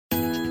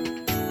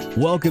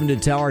Welcome to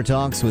Tower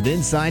Talks with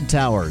Inside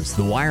Towers,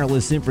 the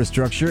wireless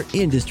infrastructure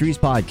industry's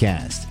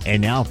podcast.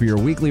 And now for your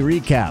weekly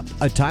recap,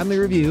 a timely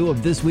review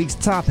of this week's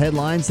top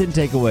headlines and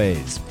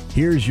takeaways.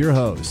 Here's your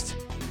host.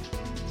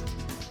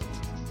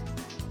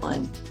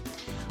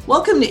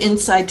 Welcome to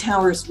Inside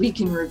Towers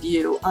Week in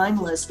Review.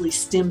 I'm Leslie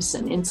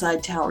Stimson,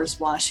 Inside Towers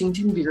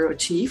Washington Bureau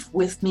Chief.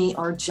 With me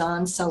are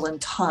John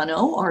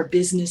Celentano, our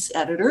business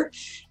editor,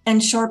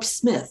 and Sharp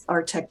Smith,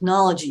 our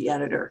technology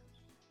editor.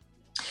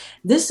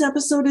 This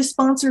episode is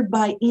sponsored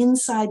by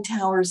Inside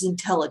Towers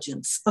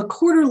Intelligence, a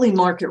quarterly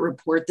market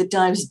report that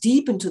dives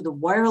deep into the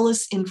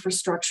wireless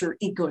infrastructure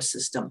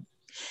ecosystem.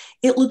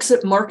 It looks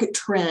at market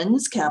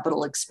trends,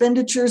 capital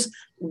expenditures,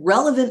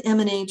 relevant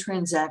M&A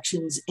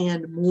transactions,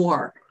 and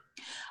more.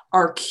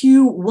 Our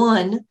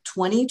Q1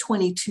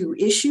 2022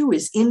 issue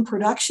is in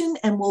production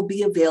and will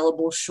be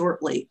available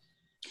shortly.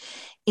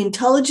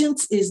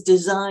 Intelligence is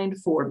designed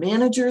for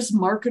managers,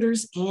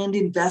 marketers, and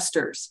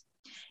investors.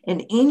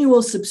 An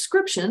annual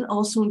subscription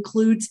also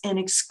includes an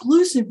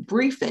exclusive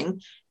briefing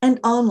and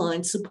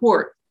online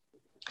support.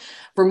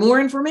 For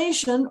more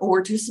information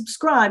or to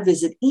subscribe,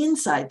 visit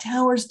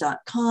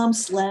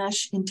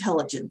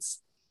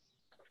insidetowers.com/intelligence.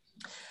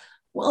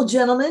 Well,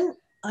 gentlemen,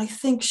 I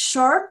think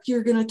Sharp,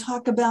 you're going to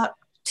talk about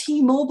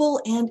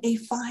T-Mobile and a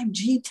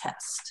 5G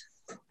test.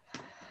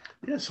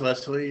 Yes,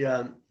 Leslie,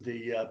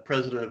 the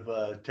president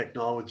of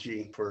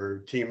technology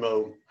for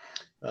T-Mobile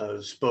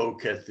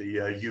spoke at the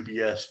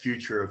UBS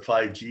Future of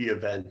 5G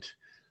event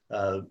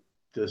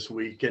this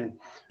week, and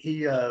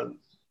he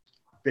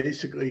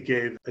basically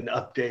gave an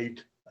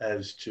update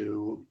as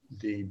to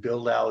the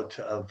build out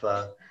of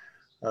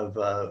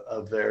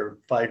their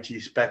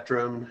 5G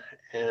spectrum,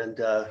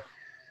 and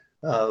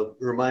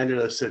reminded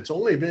us it's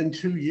only been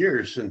 2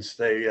 years since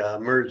they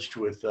merged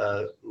with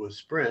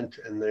Sprint,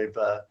 and they've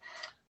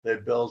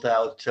built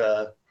out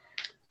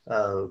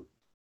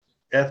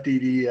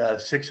FDD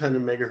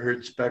 600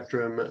 megahertz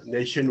spectrum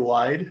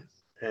nationwide,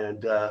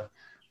 and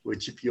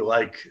which, if you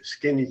like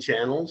skinny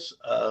channels,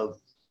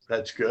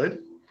 that's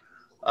good.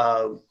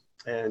 But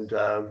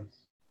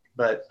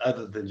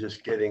other than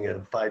just getting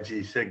a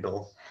 5G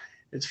signal,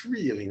 it's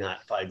really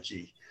not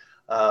 5G.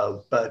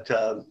 But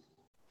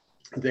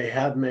they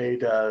have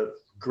made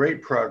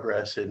great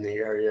progress in the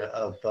area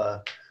of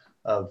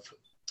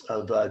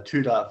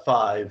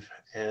 2.5,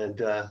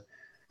 and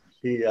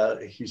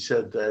he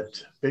said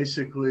that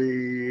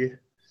basically,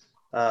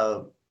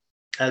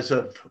 as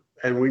of,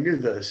 and we knew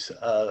this,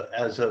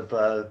 as of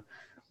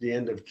the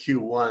end of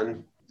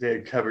Q1, they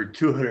had covered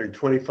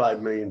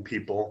 225 million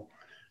people.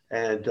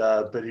 And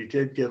but he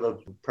did give a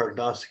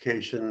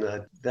prognostication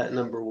that that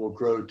number will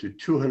grow to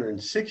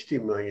 260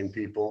 million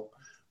people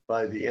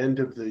by the end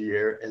of the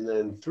year, and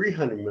then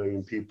 300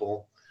 million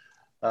people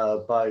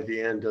by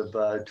the end of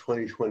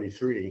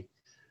 2023.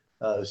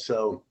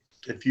 So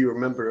if you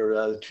remember,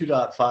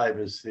 2.5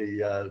 is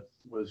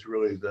was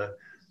really the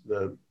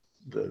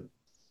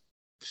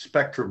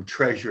spectrum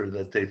treasure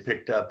that they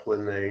picked up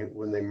when they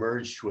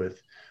merged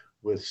with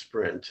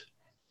Sprint.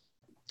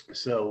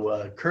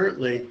 So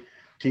currently,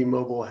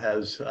 T-Mobile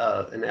has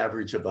an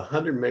average of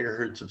 100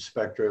 megahertz of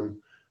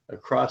spectrum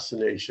across the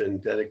nation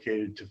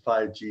dedicated to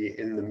 5G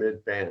in the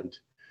mid-band.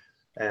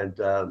 And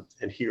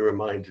he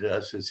reminded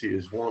us, as he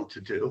is wont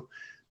to do,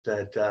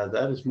 that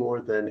that is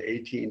more than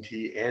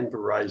AT&T and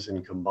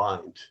Verizon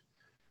combined.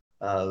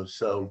 They're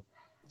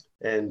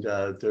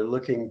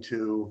looking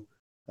to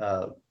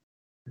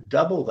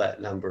double that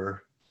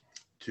number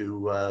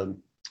to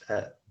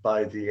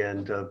by the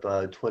end of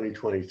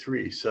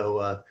 2023.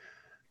 So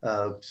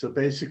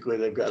basically,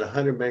 they've got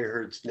 100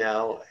 megahertz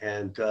now,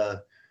 and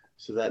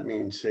so that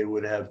means they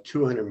would have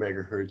 200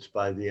 megahertz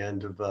by the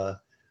end of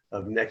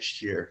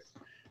next year.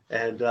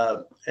 And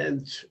the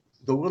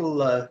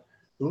little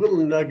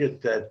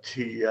nugget that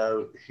he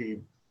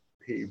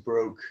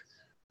broke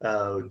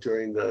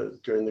during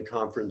the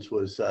conference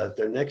was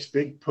their next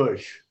big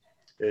push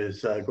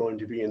is going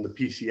to be in the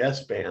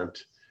PCS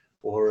band,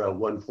 or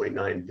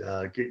 1.9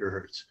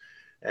 gigahertz,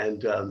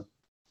 and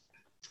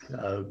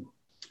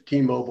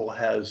T-Mobile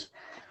has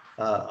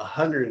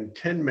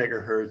 110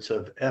 megahertz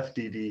of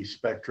FDD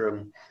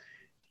spectrum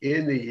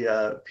in the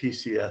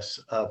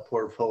PCS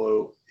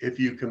portfolio. If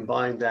you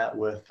combine that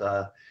with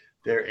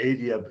their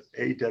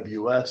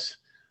AWS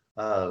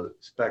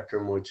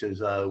spectrum, which is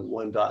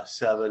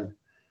 1.7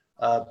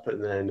 up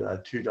and then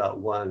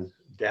 2.1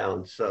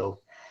 down.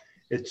 So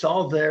it's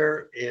all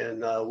there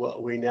in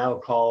what we now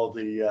call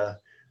the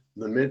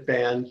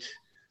mid-band,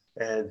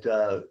 and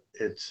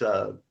it's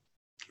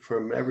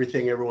from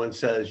everything everyone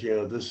says,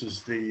 this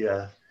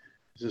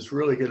is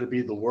really going to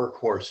be the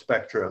workhorse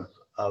spectrum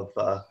of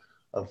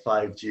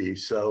 5G.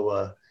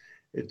 So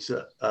it's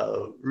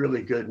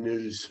really good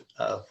news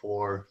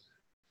for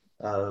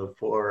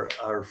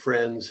our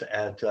friends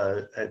at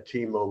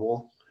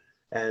T-Mobile.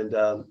 And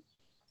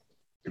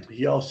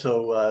he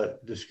also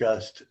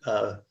discussed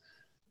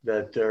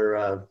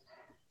that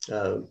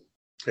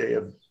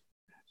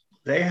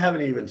they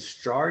haven't even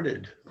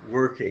started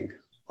working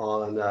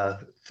on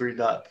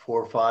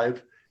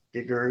 3.45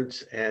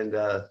 gigahertz, and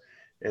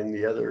and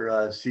the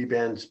other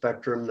C-band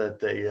spectrum that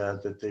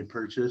they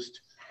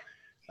purchased.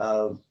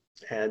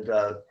 And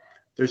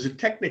there's a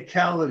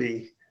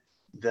technicality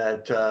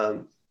that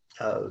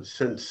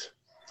since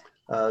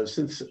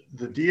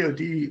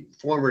the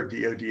former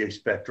DoD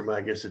spectrum,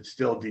 I guess it's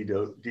still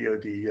DoD,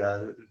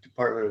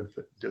 Department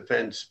of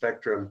Defense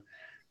spectrum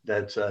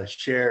that's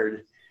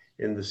shared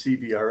in the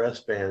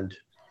CBRS band,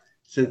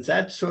 since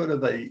that's sort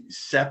of a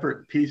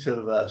separate piece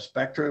of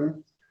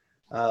spectrum,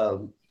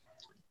 to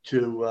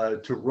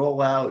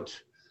roll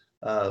out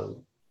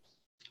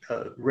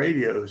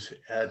radios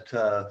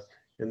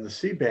in the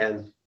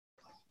C-band,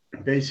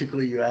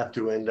 basically you have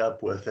to end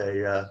up with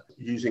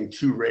using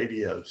two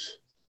radios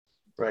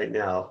right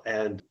now,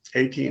 and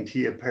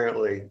AT&T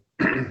apparently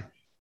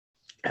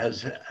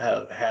has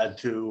had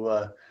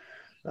to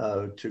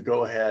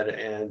go ahead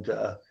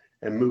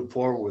and move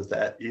forward with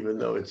that, even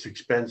though it's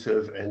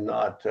expensive and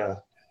not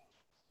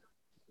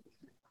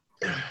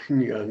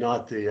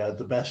not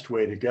the best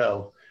way to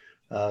go.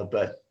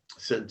 But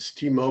since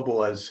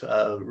T-Mobile has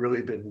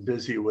really been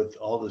busy with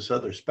all this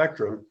other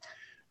spectrum,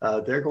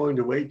 they're going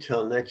to wait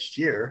till next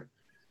year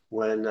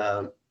when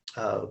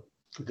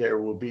there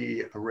will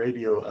be a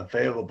radio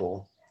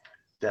available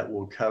that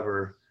will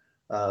cover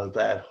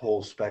that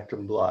whole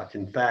spectrum block.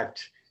 In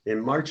fact, in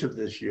March of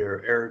this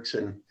year,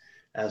 Ericsson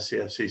asked the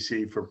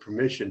FCC for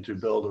permission to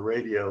build a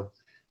radio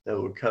that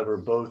would cover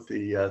both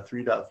the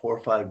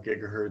 3.45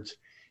 gigahertz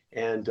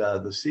and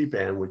the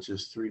C-band, which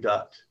is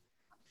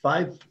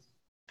 3.55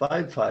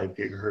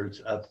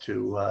 gigahertz up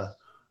to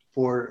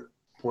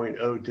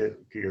 4.0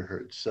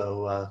 gigahertz.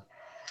 So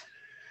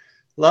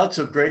lots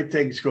of great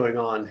things going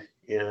on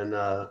in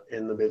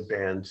the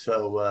mid-band.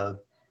 So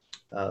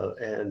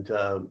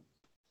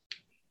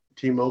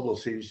T-Mobile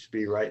seems to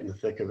be right in the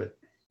thick of it.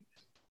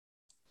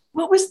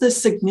 What was the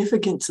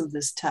significance of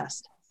this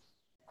test?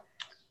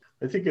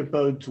 I think it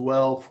bodes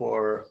well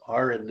for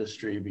our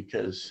industry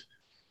because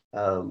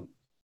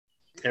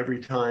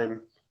every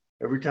time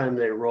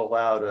they roll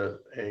out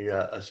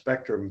a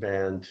spectrum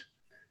band,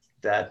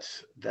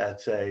 that's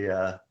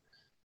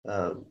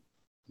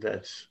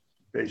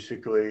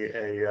basically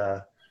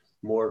a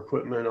more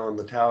equipment on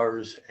the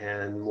towers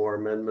and more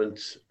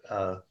amendments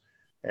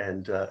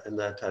and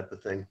that type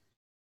of thing.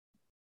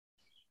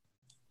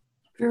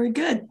 Very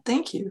good,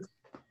 thank you.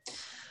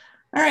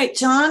 All right,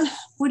 John,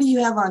 what do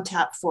you have on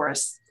tap for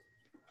us?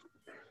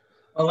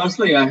 Well,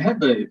 Leslie, I had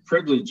the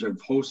privilege of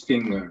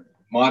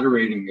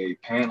moderating a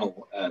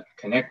panel at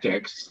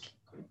ConnectX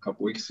a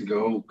couple weeks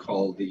ago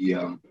called the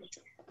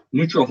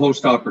Neutral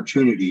Host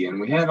Opportunity.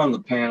 And we had on the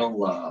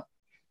panel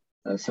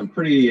some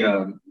pretty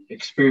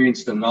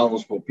experienced and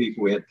knowledgeable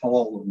people. We had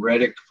Paul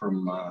Reddick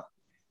from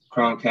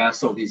Crown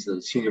Castle. He's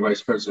the Senior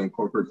Vice President of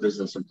Corporate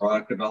Business and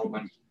Product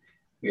Development.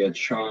 We had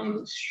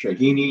Sean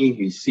Shahini,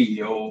 he's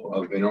CEO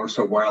of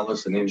Inorsa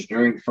Wireless, an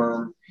engineering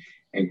firm,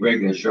 and Greg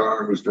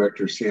Najjar, who's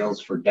Director of Sales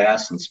for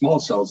DAS and Small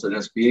Cells at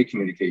SBA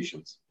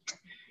Communications.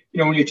 You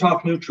know, when you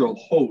talk neutral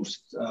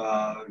host,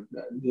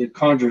 it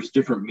conjures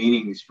different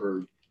meanings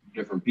for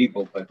different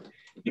people, but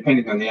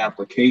depending on the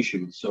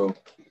application. So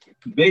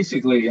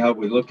basically how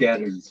we look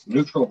at it is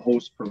neutral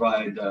hosts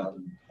provide a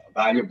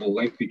valuable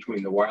link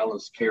between the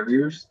wireless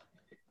carriers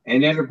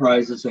and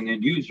enterprises and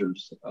end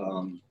users.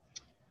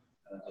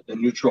 The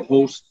neutral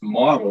host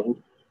model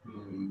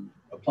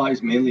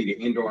applies mainly to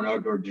indoor and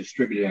outdoor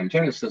distributed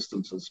antenna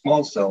systems and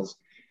small cells.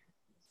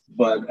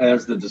 But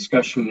as the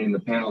discussion in the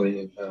panel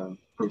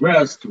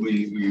progressed,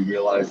 we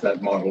realized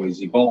that model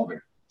is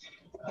evolving.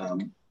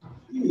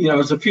 You know,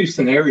 there's a few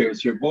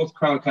scenarios here. Both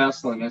Crown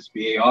Castle and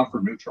SBA offer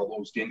neutral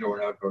host indoor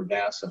and outdoor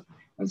DAS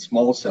and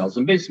small cells.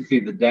 And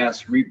basically the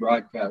DAS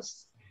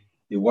rebroadcasts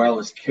the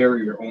wireless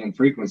carrier-owned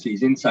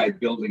frequencies inside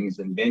buildings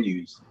and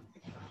venues.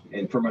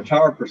 And from a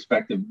tower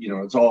perspective, you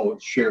know, it's all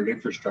shared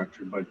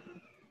infrastructure. But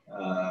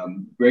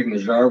Greg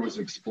Najjar was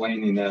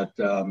explaining that,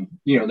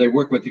 you know, they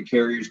work with the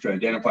carriers to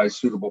identify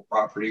suitable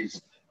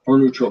properties for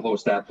neutral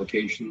host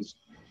applications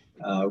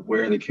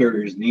where the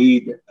carriers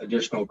need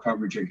additional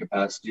coverage and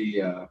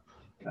capacity,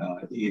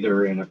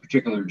 either in a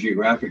particular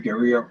geographic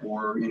area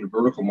or in a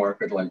vertical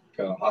market like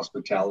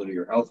hospitality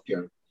or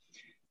healthcare.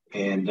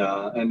 And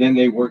then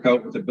they work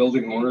out with the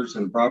building owners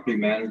and property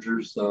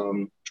managers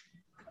some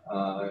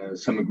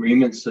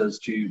agreements as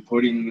to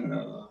putting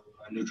a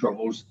neutral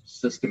host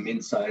system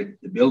inside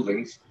the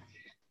buildings.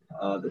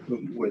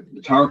 With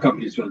the tower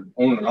companies would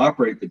own and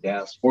operate the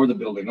DAS for the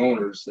building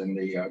owners, and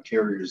the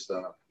carriers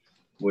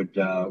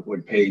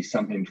would pay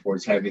something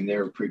towards having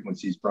their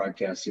frequencies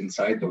broadcast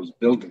inside those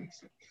buildings.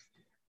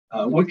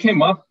 What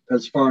came up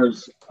as far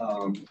as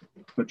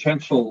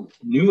potential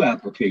new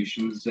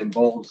applications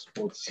involves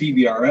both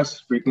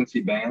CBRS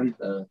frequency band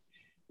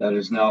that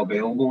is now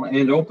available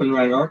and Open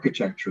RAN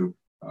architecture.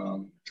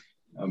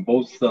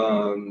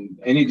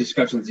 Any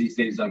discussions these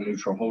days on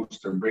neutral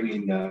hosts are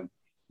bringing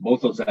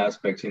both those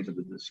aspects into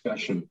the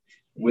discussion.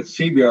 With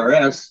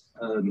CBRS,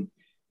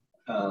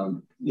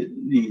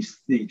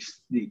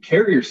 the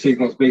carrier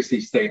signals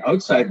basically stay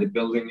outside the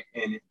building,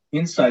 and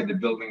inside the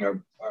building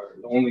are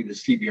only the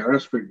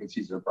CBRS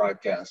frequencies are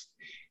broadcast.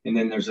 and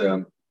then there's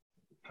a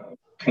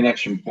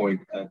connection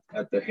point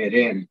at the head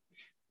end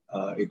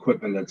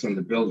equipment that's in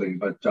the building.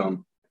 But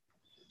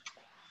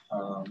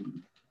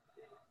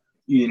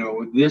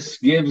this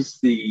gives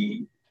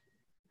the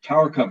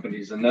tower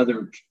companies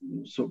another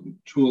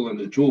tool in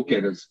the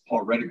toolkit, as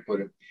Paul Reddick put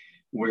it,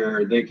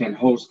 where they can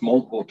host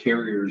multiple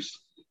carriers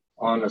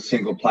on a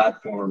single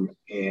platform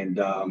and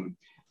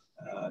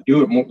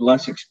do it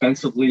less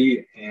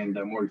expensively and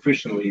more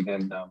efficiently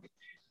than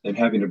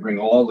having to bring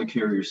all the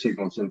carrier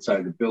signals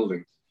inside the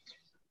building.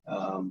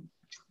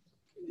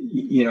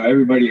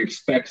 Everybody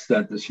expects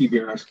that the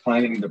CBRS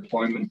planning and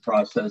deployment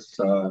process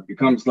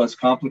becomes less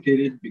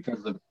complicated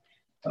because of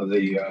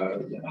the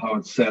how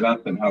it's set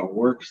up and how it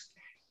works.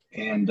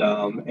 And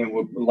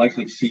we'll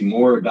likely see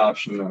more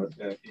adoption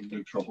in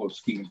neutral host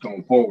schemes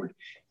going forward.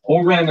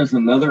 O-RAN is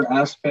another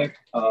aspect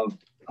of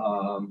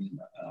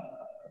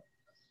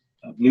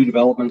new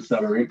developments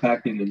that are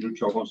impacting the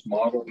neutral host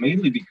model,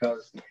 mainly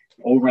because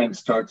O-RAN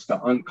starts to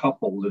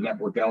uncouple the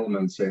network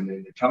elements, and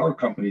in the tower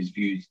companies'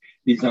 views,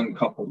 these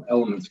uncoupled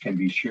elements can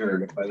be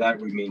shared. By that,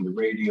 we mean the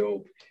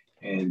radio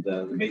and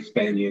the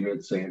baseband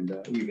units and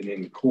even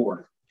in the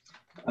core.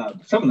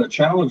 Some of the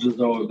challenges,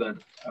 though,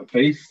 that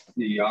face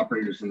the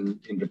operators in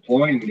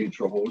deploying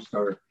neutral host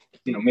are,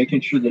 making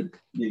sure that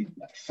the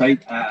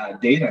site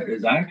data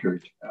is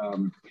accurate.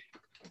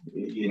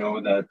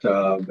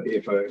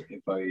 If a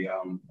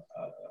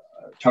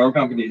tower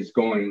company is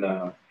going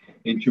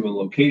into a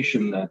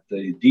location, that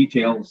the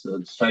details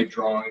of site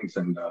drawings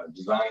and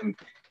design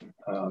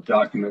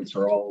documents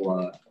are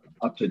all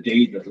up to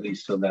date, at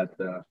least, so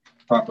that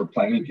proper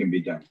planning can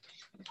be done.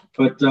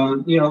 But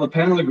the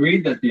panel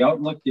agreed that the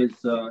outlook is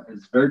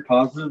very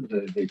positive.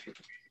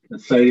 They're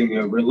citing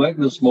a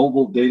relentless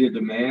mobile data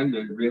demand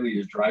that really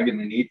is driving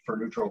the need for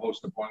neutral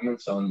host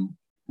deployments on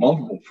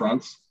multiple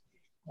fronts.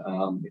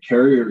 The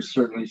carriers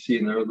certainly see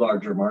in their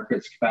larger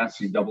markets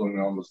capacity doubling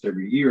almost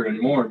every year, and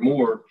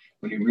more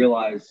when you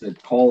realize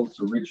that calls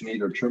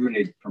originate or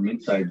terminate from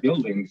inside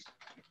buildings,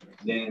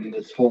 then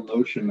this whole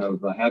notion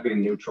of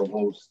having neutral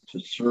hosts to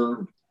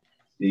serve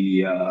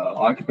the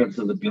occupants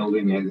of the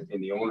building and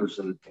the owners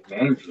and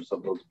managers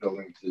of those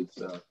buildings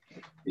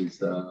is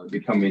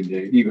becoming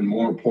even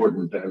more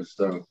important. As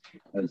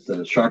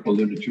Sharp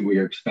alluded to, we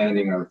are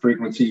expanding our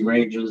frequency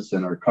ranges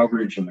and our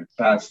coverage and the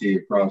capacity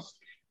across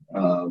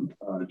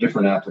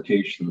different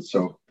applications.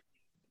 So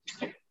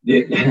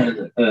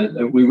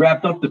we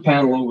wrapped up the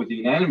panel with the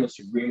unanimous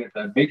agreement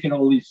that making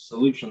all these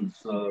solutions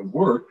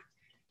work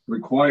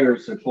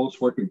requires a close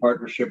working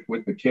partnership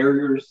with the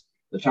carriers,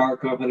 the tower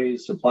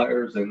companies,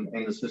 suppliers, and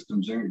the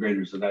systems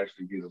integrators that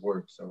actually do the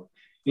work. So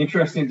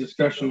interesting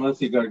discussion,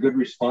 Leslie. Got a good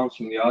response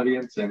from the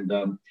audience. And,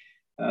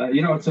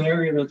 it's an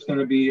area that's going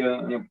to be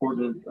an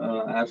important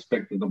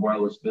aspect of the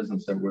wireless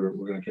business that we're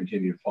going to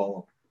continue to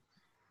follow.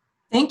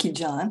 Thank you,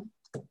 John.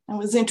 That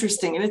was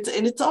interesting. And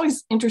it's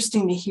always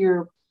interesting to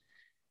hear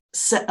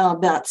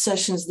about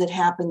sessions that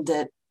happened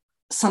that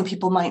some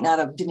people might not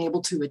have been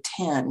able to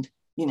attend,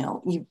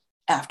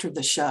 after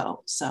the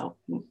show. So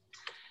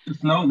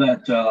just know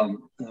that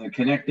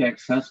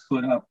ConnectX has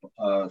put up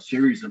a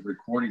series of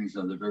recordings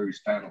of the various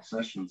panel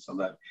sessions, so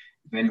that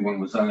if anyone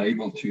was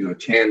unable to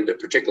attend a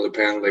particular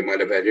panel they might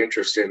have had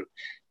interest in,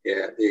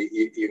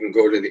 you can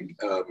go to the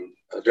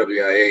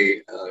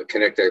WIA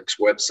ConnectX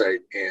website,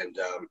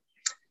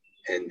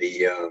 and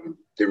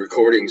the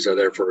recordings are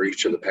there for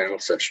each of the panel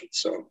sessions.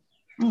 So,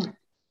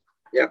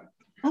 yeah.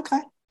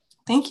 Okay.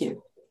 Thank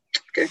you.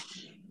 Okay.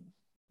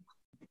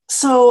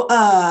 So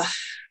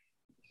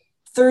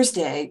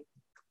Thursday,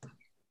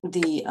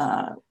 the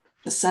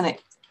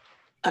Senate,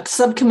 a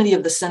subcommittee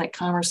of the Senate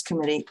Commerce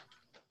Committee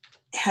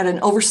had an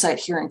oversight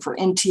hearing for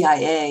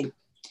NTIA.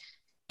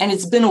 And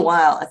it's been a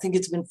while. I think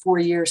it's been 4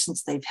 years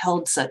since they've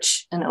held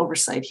such an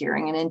oversight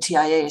hearing. And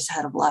NTIA has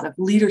had a lot of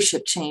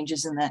leadership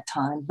changes in that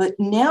time. But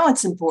now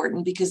it's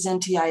important because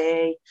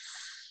NTIA,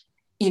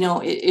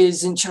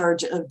 is in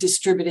charge of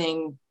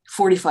distributing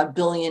 $45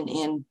 billion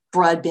in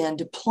broadband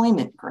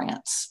deployment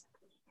grants.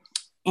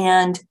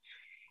 And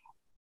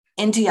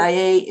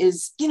NTIA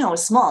is, a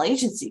small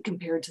agency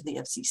compared to the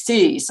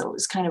FCC. So it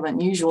was kind of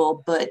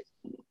unusual, but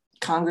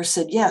Congress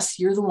said, yes,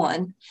 you're the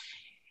one.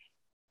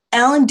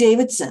 Alan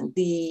Davidson,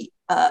 the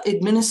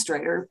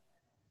administrator,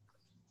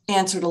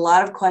 answered a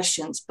lot of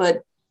questions,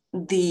 but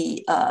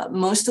the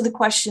most of the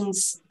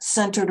questions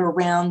centered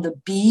around the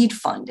BEAD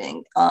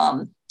funding.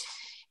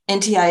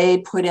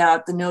 NTIA put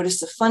out the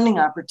Notice of Funding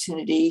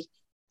Opportunity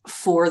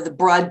for the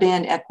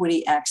Broadband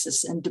Equity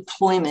Access and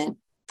Deployment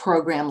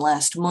Program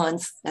last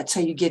month. That's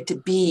how you get to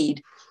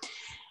BEAD.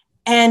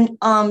 And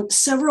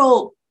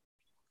several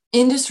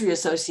industry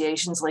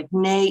associations like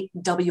NATE,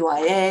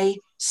 WIA,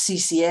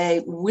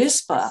 CCA,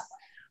 WISPA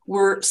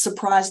were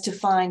surprised to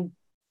find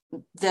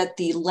that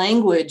the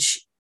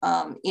language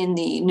in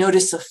the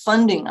Notice of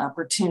Funding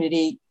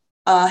Opportunity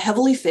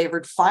heavily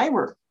favored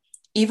fiber,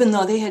 even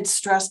though they had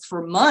stressed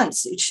for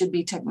months it should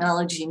be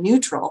technology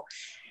neutral.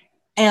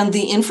 And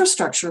the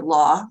infrastructure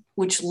law,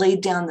 which laid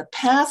down the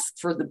path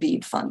for the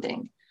BEAD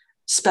funding,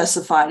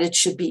 specified it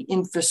should be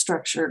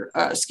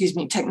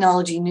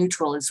technology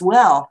neutral as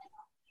well.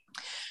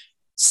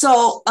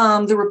 So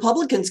the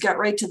Republicans got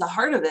right to the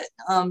heart of it.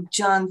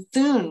 John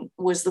Thune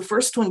was the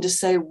first one to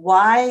say,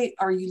 why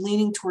are you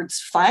leaning towards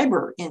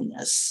fiber in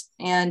this?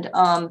 And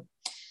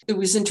it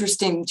was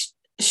interesting.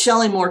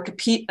 Shelley Moore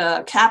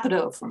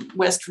Capito from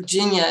West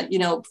Virginia,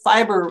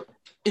 fiber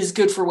is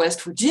good for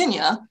West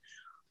Virginia,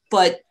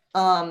 but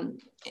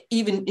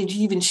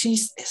even she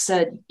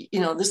said,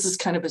 this is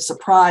kind of a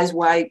surprise.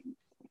 Why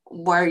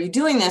are you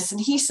doing this? And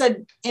he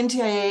said,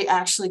 NTIA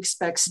actually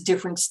expects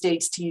different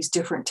states to use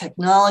different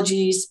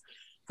technologies.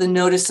 The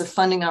notice of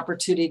funding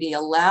opportunity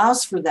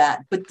allows for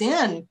that. But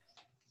then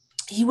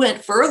he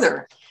went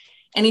further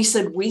and he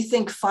said, we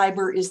think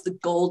fiber is the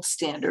gold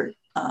standard,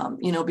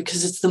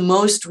 because it's the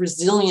most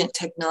resilient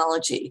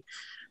technology.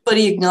 But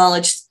he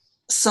acknowledged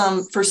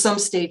for some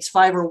states,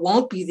 fiber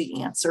won't be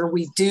the answer.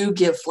 We do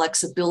give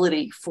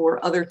flexibility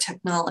for other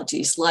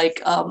technologies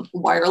like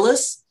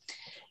wireless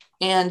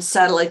and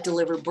satellite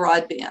delivered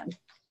broadband.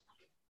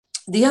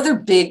 The other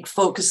big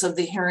focus of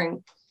the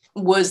hearing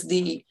was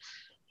the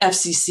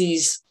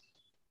FCC's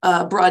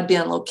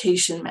broadband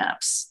location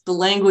maps. The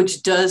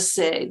language does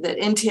say that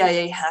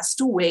NTIA has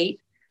to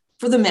wait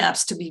for the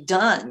maps to be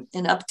done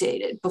and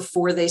updated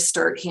before they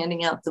start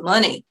handing out the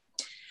money.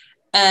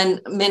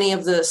 And many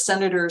of the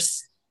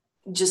senators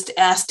just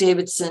asked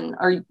Davidson,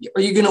 are you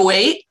going to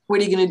wait? What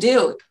are you going to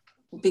do?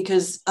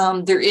 Because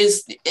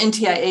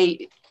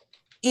NTIA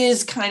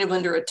is kind of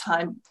under a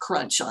time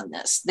crunch on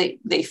this.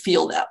 They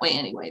feel that way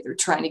anyway. They're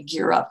trying to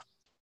gear up.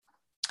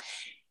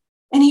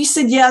 And he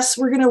said, yes,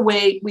 we're going to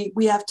wait.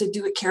 We have to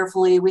do it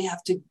carefully. We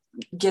have to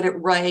get it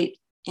right.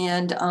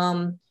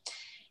 And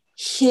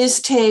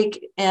his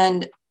take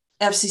and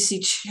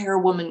FCC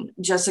Chairwoman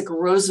Jessica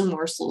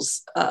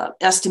Rosenworcel's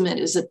estimate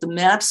is that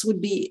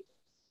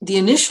the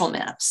initial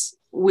maps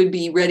would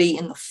be ready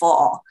in the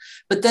fall.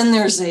 But then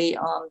there's a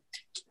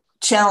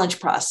challenge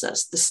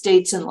process. The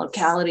states and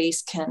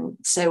localities can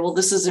say, well,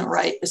 this isn't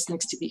right. This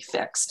needs to be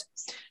fixed.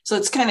 So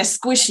it's kind of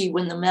squishy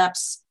when the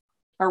maps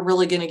are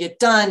really going to get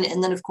done.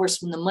 And then, of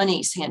course, when the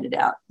money's handed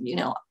out,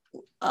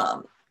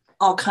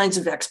 all kinds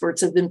of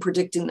experts have been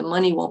predicting the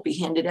money won't be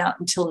handed out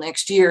until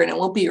next year, and it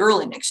won't be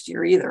early next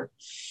year either.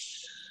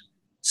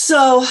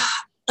 So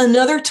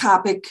another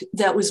topic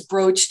that was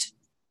broached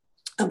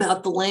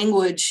about the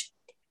language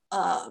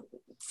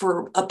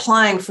for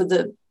applying for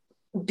the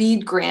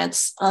BEAD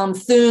grants,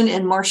 Thune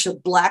and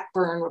Marsha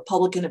Blackburn,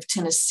 Republican of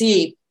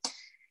Tennessee,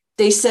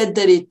 they said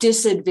that it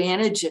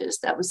disadvantages,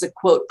 that was a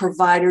quote,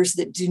 providers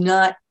that do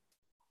not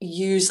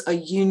use a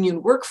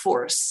union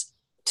workforce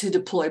to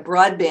deploy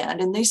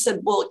broadband. And they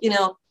said, well,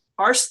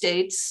 our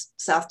states,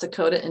 South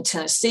Dakota and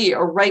Tennessee,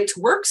 are right to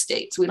work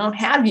states. We don't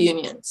have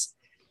unions.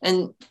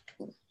 And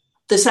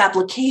this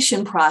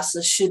application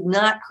process should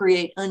not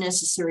create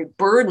unnecessary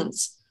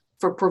burdens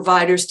for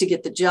providers to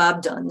get the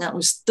job done. That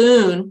was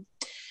Thune.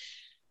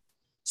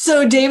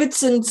 So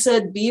Davidson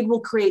said BEAD will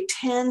create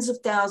tens of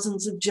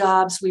thousands of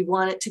jobs. We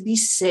want it to be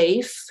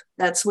safe.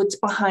 That's what's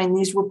behind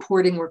these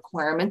reporting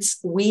requirements.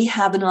 We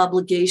have an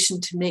obligation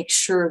to make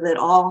sure that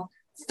all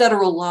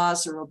federal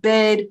laws are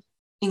obeyed,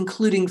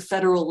 including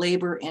federal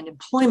labor and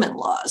employment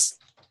laws.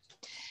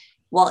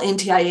 While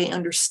NTIA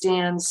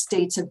understands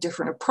states have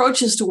different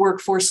approaches to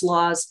workforce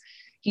laws,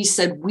 he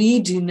said, we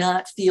do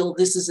not feel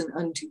this is an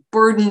undue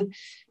burden.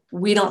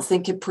 We don't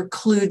think it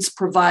precludes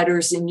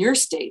providers in your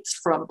states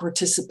from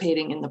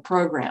participating in the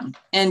program.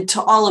 And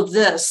to all of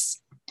this,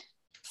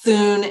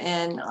 Thune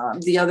and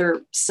the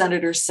other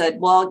senators said,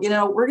 well,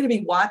 we're going to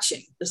be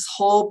watching this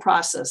whole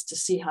process to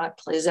see how it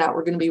plays out.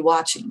 We're going to be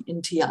watching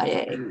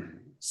NTIA.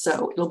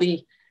 So it'll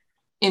be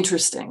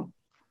interesting.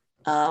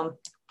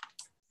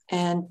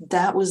 And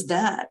that was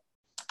that.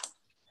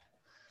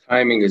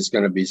 Timing is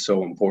going to be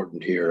so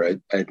important here.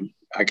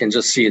 I can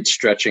just see it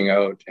stretching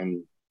out,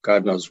 and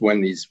God knows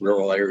when these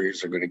rural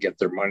areas are going to get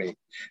their money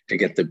to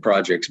get the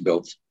projects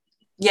built.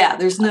 Yeah,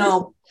 there's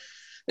no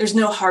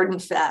hard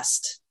and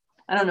fast.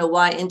 I don't know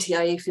why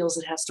NTIA feels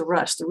it has to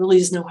rush. There really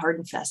is no hard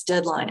and fast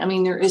deadline. I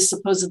mean, there is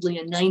supposedly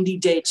a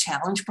 90-day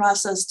challenge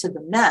process to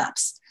the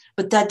maps,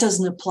 but that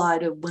doesn't apply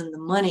to when the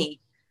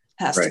money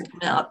has to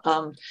come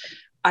out.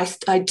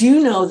 I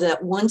do know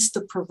that once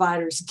the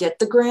providers get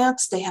the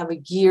grants, they have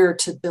a year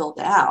to build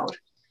out.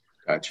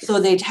 Gotcha. So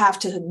they'd have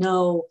to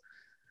know,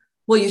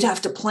 well, you'd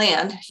have to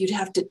plan.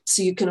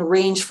 So you can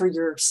arrange for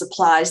your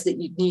supplies that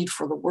you need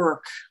for the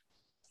work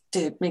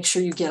to make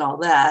sure you get all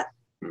that.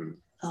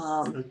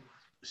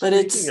 But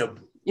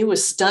it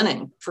was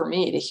stunning for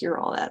me to hear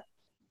all that.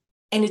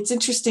 And it's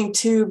interesting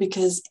too,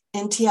 because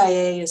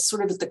NTIA is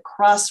sort of at the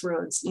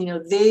crossroads.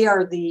 They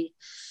are the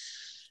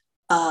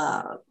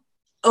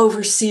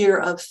overseer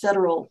of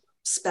federal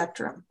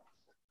spectrum,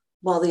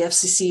 while the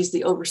FCC is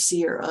the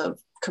overseer of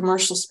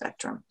commercial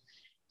spectrum.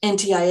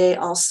 NTIA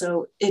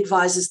also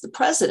advises the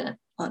president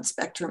on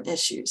spectrum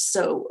issues.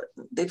 So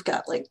they've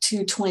got like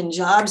two twin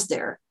jobs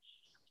there.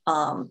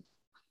 And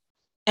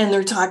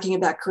they're talking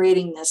about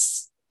creating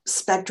this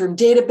spectrum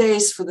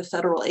database for the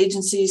federal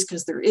agencies,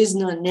 because there is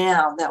none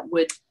now that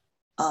would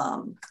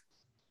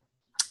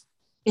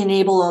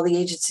enable all the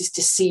agencies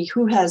to see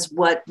who has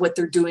what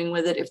they're doing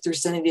with it, if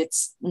there's any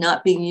that's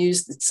not being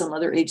used that some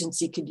other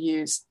agency could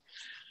use.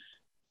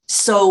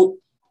 So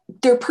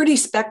they're pretty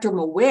spectrum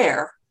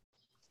aware.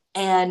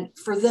 And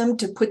for them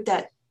to put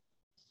that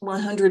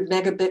 100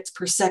 megabits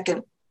per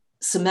second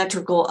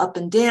symmetrical up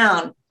and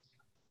down,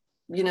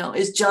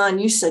 as John,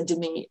 you said to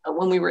me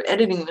when we were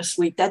editing this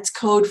week, that's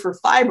code for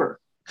fiber,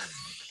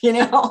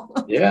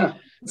 Yeah.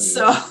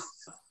 So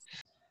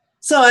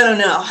I don't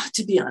know,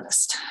 to be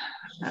honest.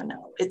 I don't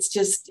know.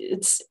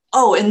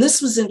 And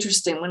this was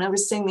interesting. When I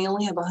was saying they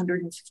only have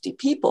 150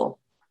 people,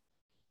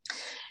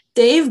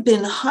 they've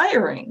been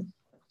hiring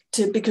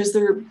because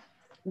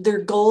their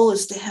goal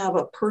is to have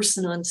a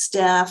person on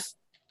staff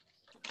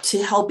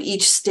to help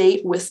each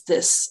state with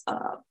this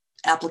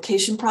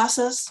application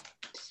process.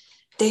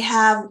 They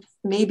have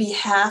maybe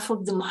half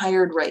of them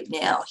hired right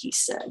now, he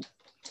said.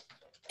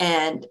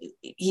 And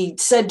he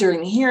said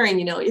during the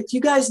hearing, if you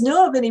guys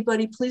know of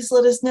anybody, please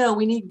let us know.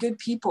 We need good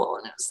people.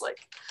 And it was like,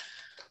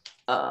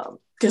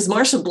 because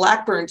Marsha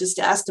Blackburn just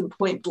asked him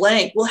point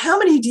blank, well, how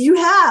many do you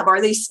have?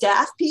 Are they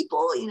staff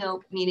people,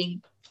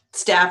 meaning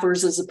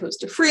staffers as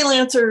opposed to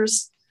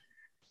freelancers,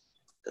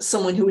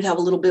 someone who would have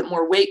a little bit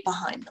more weight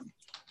behind them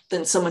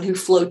than someone who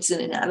floats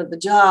in and out of the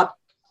job.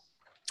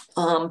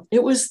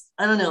 It was,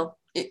 I don't know,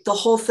 the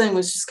whole thing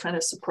was just kind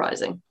of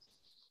surprising.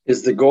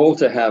 Is the goal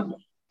to have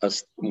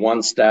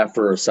one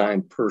staffer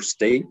assigned per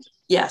state?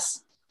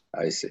 Yes.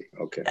 I see.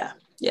 Okay.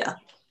 Yeah.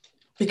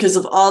 Because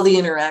of all the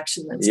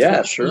interaction that's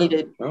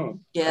needed. Oh,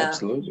 yeah.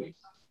 Absolutely.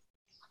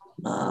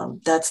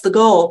 That's the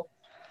goal.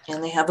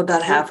 And they have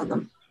about half of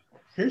them.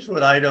 Here's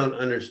what I don't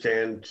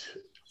understand,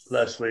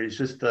 Leslie. It's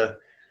just the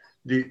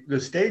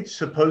states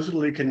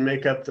supposedly can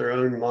make up their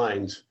own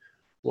minds.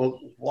 Well,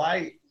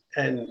 why?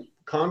 And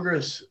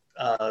Congress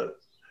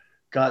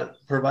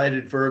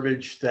provided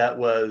verbiage that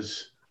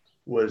was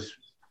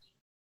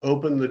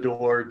opened the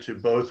door to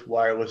both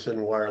wireless and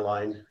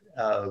wireline,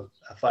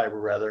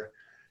 fiber rather,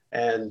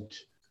 and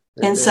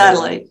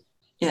satellite.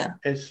 Yeah.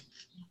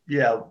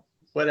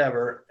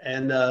 Whatever.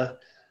 And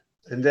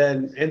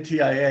then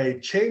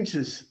NTIA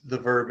changes the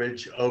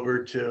verbiage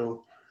over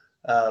to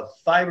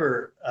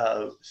fiber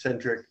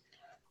centric.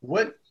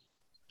 What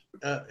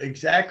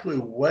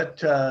exactly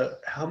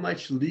how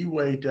much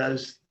leeway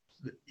does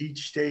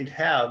each state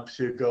have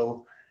to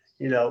go,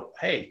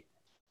 hey,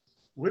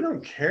 we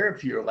don't care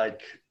if you're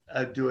like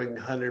doing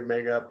 100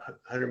 meg up,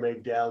 100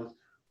 meg down.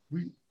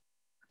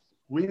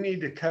 We need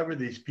to cover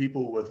these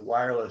people with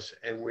wireless,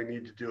 and we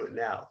need to do it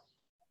now.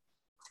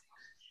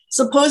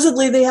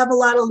 Supposedly they have a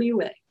lot of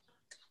leeway,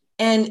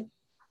 and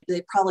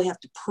they probably have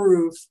to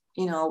prove,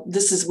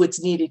 this is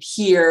what's needed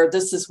here.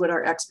 This is what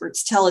our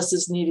experts tell us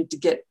is needed to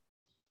get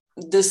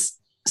this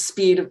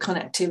speed of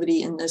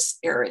connectivity in this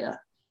area.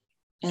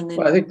 And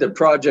then I think the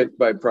project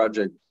by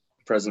project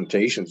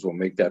presentations will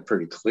make that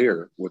pretty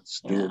clear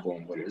what's doable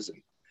and what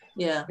isn't.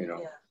 Yeah.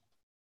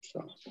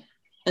 So.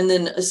 And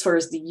then as far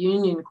as the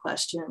union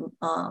question,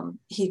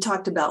 he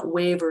talked about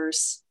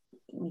waivers.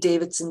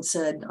 Davidson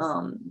said,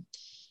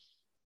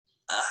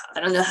 I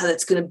don't know how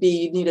that's going to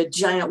be. You need a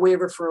giant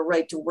waiver for a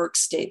right to work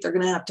state. They're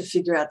going to have to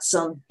figure out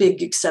some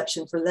big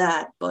exception for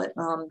that. But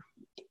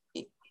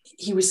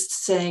he was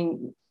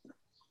saying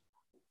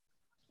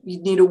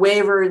you'd need a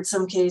waiver in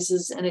some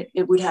cases, and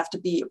it would have to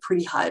be a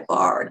pretty high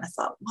bar. And I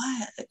thought,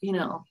 what?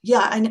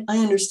 I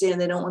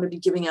understand they don't want to be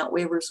giving out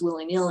waivers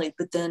willy-nilly,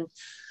 but then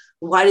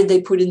why did they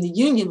put in the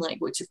union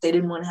language if they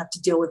didn't want to have to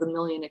deal with a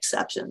million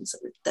exceptions?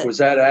 Was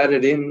that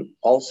added in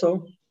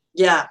also?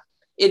 Yeah,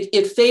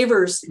 it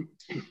favors,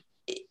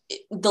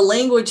 the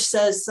language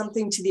says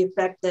something to the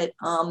effect that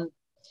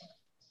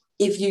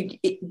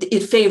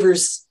it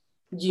favors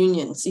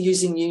unions,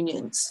 using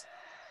unions.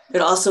 It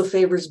also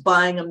favors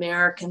buying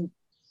American,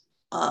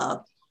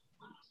 for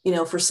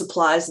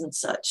supplies and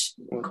such.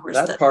 Of course,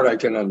 that part I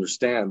can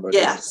understand, but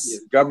yes, the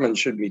government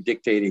should be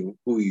dictating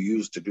who you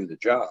use to do the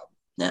job.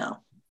 No.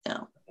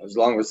 As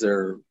long as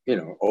they're,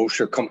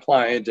 OSHA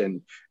compliant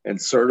and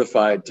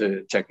certified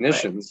to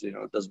technicians, right.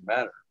 It doesn't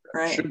matter.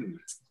 Right. It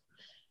shouldn't.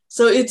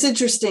 So it's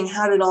interesting.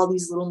 How did all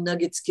these little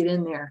nuggets get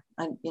in there?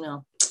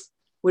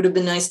 Would have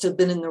been nice to have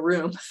been in the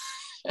room.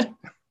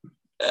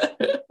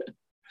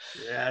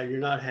 Yeah, you're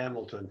not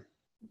Hamilton.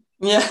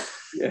 Yeah.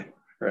 Yeah,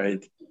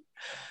 right.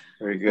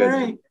 Very good. All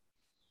right.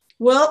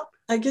 Well,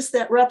 I guess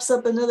that wraps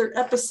up another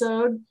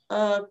episode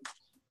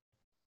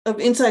of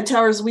Inside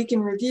Towers Week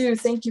in Review.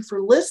 Thank you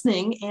for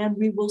listening, and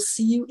we will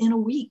see you in a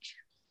week.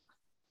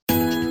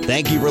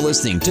 Thank you for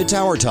listening to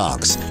Tower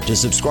Talks. To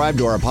subscribe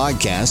to our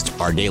podcast,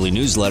 our daily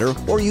newsletter,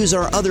 or use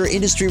our other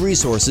industry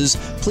resources,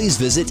 please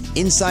visit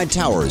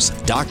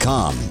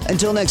InsideTowers.com.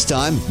 Until next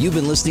time, you've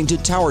been listening to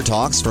Tower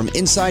Talks from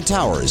Inside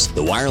Towers,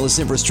 the wireless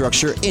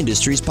infrastructure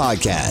industry's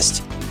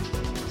podcast.